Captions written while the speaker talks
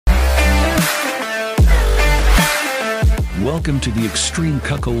Welcome to the Extreme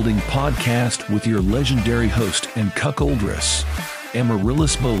Cuckolding Podcast with your legendary host and cuckoldress,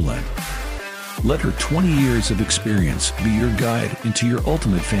 Amaryllis Bolin. Let her 20 years of experience be your guide into your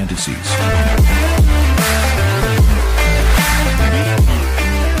ultimate fantasies.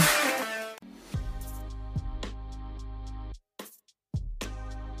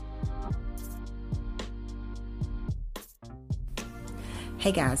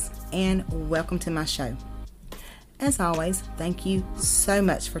 Hey guys, and welcome to my show. As always, thank you so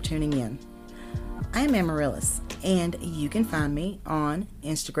much for tuning in. I am Amaryllis, and you can find me on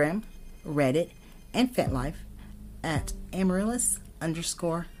Instagram, Reddit, and FetLife at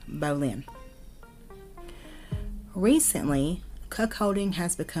Amaryllis_Bolin. Recently, cuckolding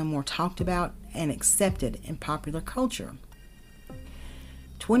has become more talked about and accepted in popular culture.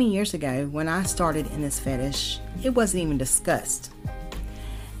 20 years ago, when I started in this fetish, it wasn't even discussed.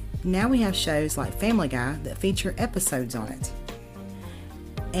 Now we have shows like Family Guy that feature episodes on it.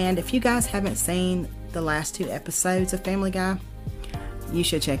 And if you guys haven't seen the last 2 episodes of Family Guy, you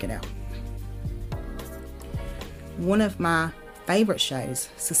should check it out. One of my favorite shows,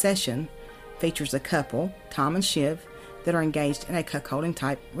 Succession, features a couple, Tom and Shiv, that are engaged in a cuckolding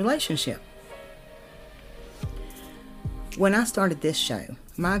type relationship. When I started this show,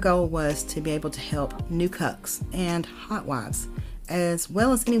 my goal was to be able to help new cucks and hot wives, as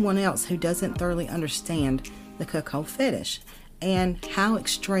well as anyone else who doesn't thoroughly understand the cuckold fetish and how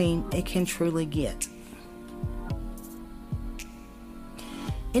extreme it can truly get.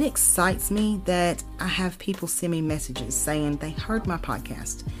 It excites me that I have people send me messages saying they heard my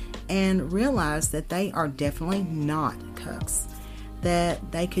podcast and realize that they are definitely not cucks,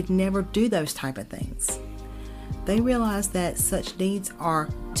 that they could never do those type of things. They realize that such deeds are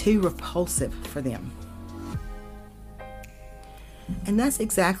too repulsive for them. And that's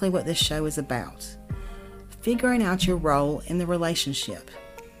exactly what this show is about. Figuring out your role in the relationship.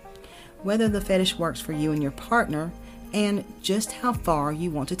 Whether the fetish works for you and your partner, and just how far you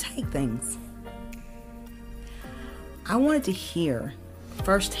want to take things. I wanted to hear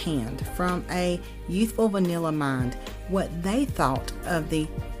firsthand from a youthful vanilla mind what they thought of the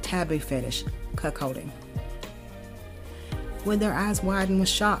taboo fetish, cuckolding. Would their eyes widen with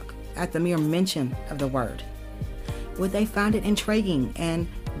shock at the mere mention of the word? Would they find it intriguing and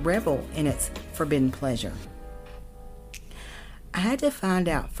revel in its forbidden pleasure? I had to find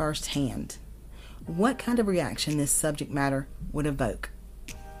out firsthand what kind of reaction this subject matter would evoke.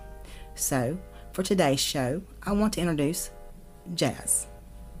 So, for today's show, I want to introduce Jazz.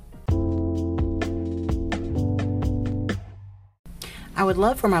 I would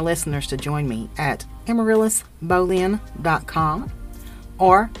love for my listeners to join me at AmaryllisBolin.com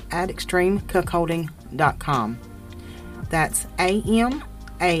or at ExtremeCuckolding.com. That's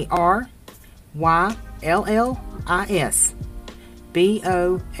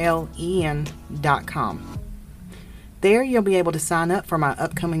AmaryllisBolin.com. There you'll be able to sign up for my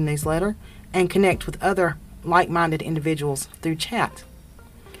upcoming newsletter and connect with other like-minded individuals through chat.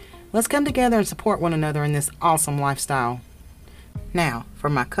 Let's come together and support one another in this awesome lifestyle. Now, for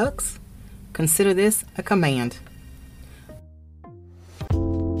my cucks, consider this a command.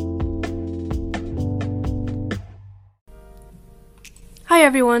 Hi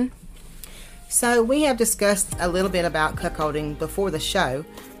everyone. So we have discussed a little bit about cuckolding before the show,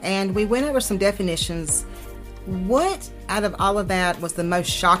 and we went over some definitions. What out of all of that was the most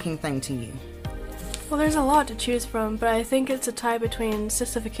shocking thing to you? Well, there's a lot to choose from, but I think it's a tie between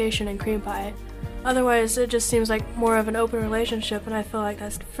sissification and cream pie. Otherwise, it just seems like more of an open relationship, and I feel like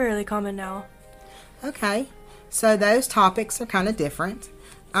that's fairly common now. Okay, so those topics are kind of different.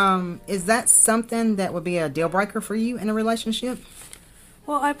 Is that something that would be a deal breaker for you in a relationship?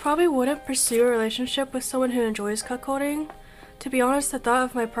 Well, I probably wouldn't pursue a relationship with someone who enjoys cuckolding. To be honest, the thought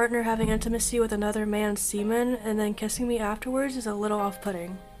of my partner having intimacy with another man's semen and then kissing me afterwards is a little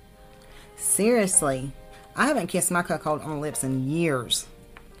off-putting. Seriously? I haven't kissed my cuckold on the lips in years.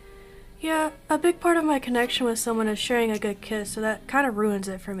 Yeah, a big part of my connection with someone is sharing a good kiss, so that kind of ruins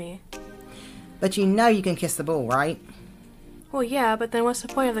it for me. But you know you can kiss the bull, right? Well, yeah, but then what's the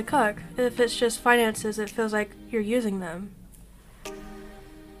point of the cuck? If it's just finances, it feels like you're using them.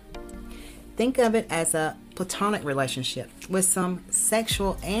 Think of it as a platonic relationship with some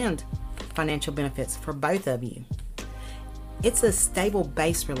sexual and financial benefits for both of you. It's a stable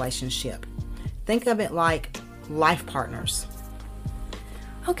base relationship. Think of it like life partners.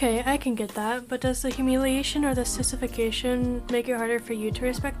 Okay, I can get that, but does the humiliation or the sissification make it harder for you to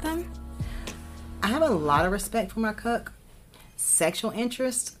respect them? I have a lot of respect for my cuck. Sexual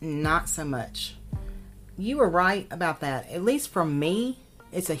interest, not so much. You were right about that. At least for me,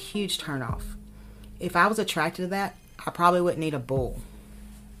 it's a huge turnoff. If I was attracted to that, I probably wouldn't need a bull.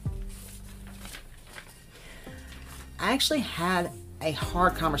 I actually had a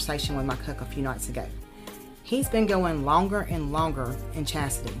hard conversation with my cuck a few nights ago. He's been going longer and longer in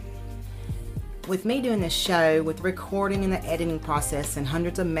chastity. With me doing this show, with the recording and the editing process and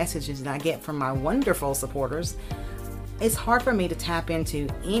hundreds of messages that I get from my wonderful supporters, it's hard for me to tap into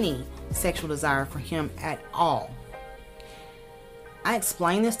any sexual desire for him at all. I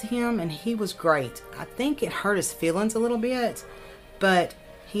explained this to him and he was great. I think it hurt his feelings a little bit, but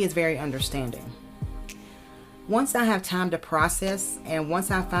he is very understanding. Once I have time to process and once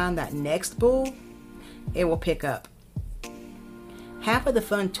I find that next bull, it will pick up. Half of the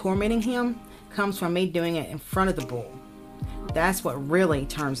fun tormenting him comes from me doing it in front of the bull. That's what really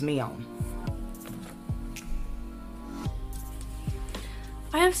turns me on.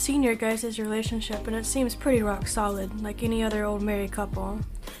 I have seen your guys' relationship and it seems pretty rock solid, like any other old married couple.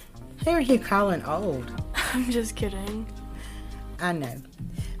 Who are you calling old? I'm just kidding. I know.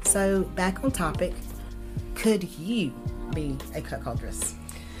 So, back on topic, could you be a cuckoldress?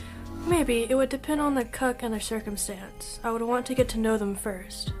 Maybe. It would depend on the cuck and their circumstance. I would want to get to know them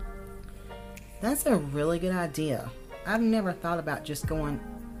first. That's a really good idea. I've never thought about just going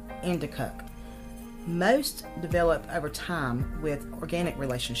into cuck. Most develop over time with organic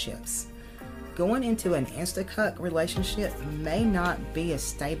relationships. Going into an insta-cuck relationship may not be as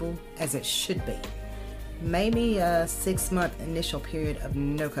stable as it should be. Maybe a 6-month initial period of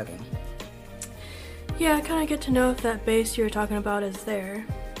no cucking. Yeah, I kind of get to know if that base you were talking about is there.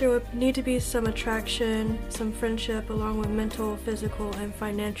 There would need to be some attraction, some friendship, along with mental, physical, and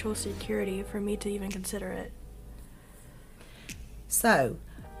financial security for me to even consider it. So,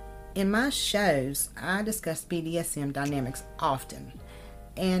 in my shows, I discuss BDSM dynamics often,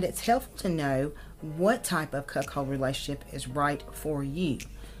 and it's helpful to know what type of cuckold relationship is right for you.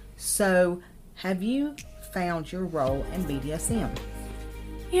 So, have you found your role in BDSM?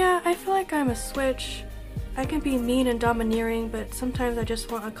 Yeah, I feel like I'm a switch. I can be mean and domineering, but sometimes I just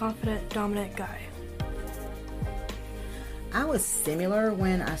want a confident, dominant guy. I was similar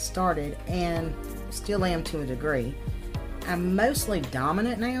when I started and still am to a degree. I'm mostly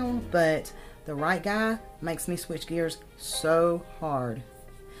dominant now, but the right guy makes me switch gears so hard.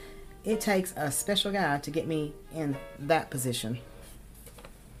 It takes a special guy to get me in that position.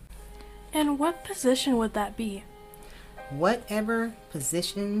 And what position would that be? Whatever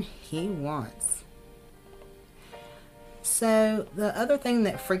position he wants. So, the other thing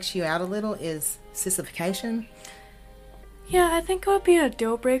that freaks you out a little is sissification. Yeah, I think it would be a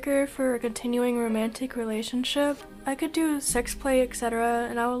deal breaker for a continuing romantic relationship. I could do sex play, etc.,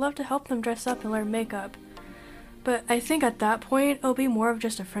 and I would love to help them dress up and learn makeup. But I think at that point, it'll be more of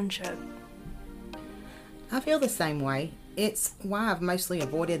just a friendship. I feel the same way. It's why I've mostly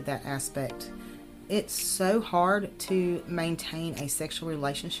avoided that aspect. It's so hard to maintain a sexual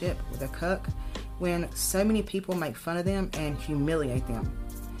relationship with a cuck when so many people make fun of them and humiliate them.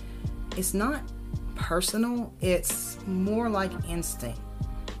 It's not personal, it's more like instinct.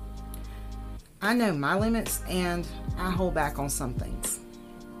 I know my limits and I hold back on some things.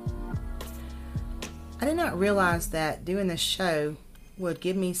 I did not realize that doing this show would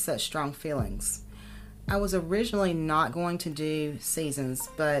give me such strong feelings. I was originally not going to do seasons,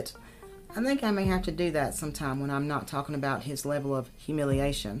 but I think I may have to do that sometime when I'm not talking about his level of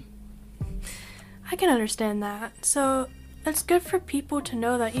humiliation. I can understand that. So it's good for people to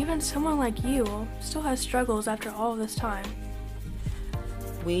know that even someone like you still has struggles after all of this time.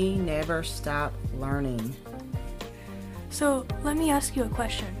 We never stop learning. So let me ask you a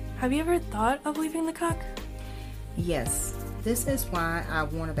question. Have you ever thought of leaving the cuck? Yes, this is why I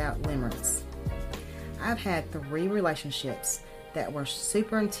warn about limerence. I've had 3 relationships that were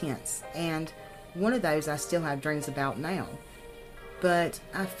super intense, and one of those I still have dreams about now. But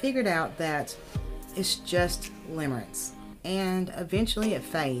I figured out that it's just limerence, and eventually it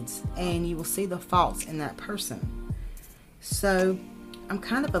fades, and you will see the faults in that person. So I'm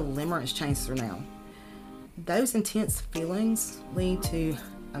kind of a limerence chaser now. Those intense feelings lead to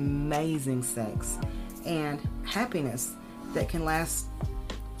amazing sex and happiness that can last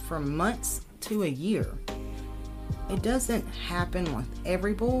from months to a year. It doesn't happen with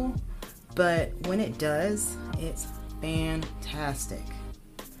every bull, but when it does, it's fantastic.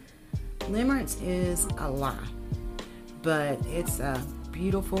 Limerence is a lie, but it's a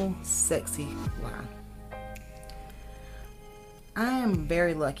beautiful, sexy lie. I am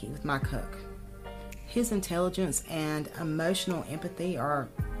very lucky with my cuck. His intelligence and emotional empathy are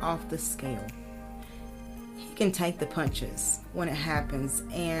off the scale. He can take the punches when it happens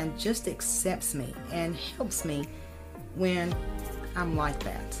and just accepts me and helps me when I'm like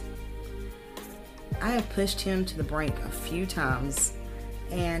that. I have pushed him to the brink a few times,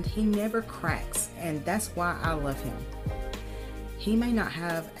 and he never cracks, and that's why I love him. He may not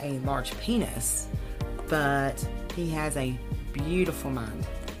have a large penis, but he has a beautiful mind.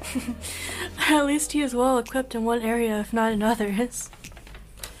 At least he is well equipped in one area, if not in others.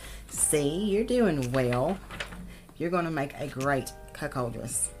 See, you're doing well. You're going to make a great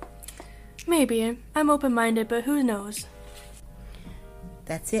cuckoldress. Maybe. I'm open-minded, but who knows?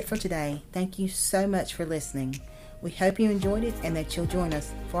 That's it for today. Thank you so much for listening. We hope you enjoyed it and that you'll join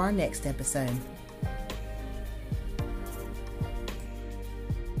us for our next episode.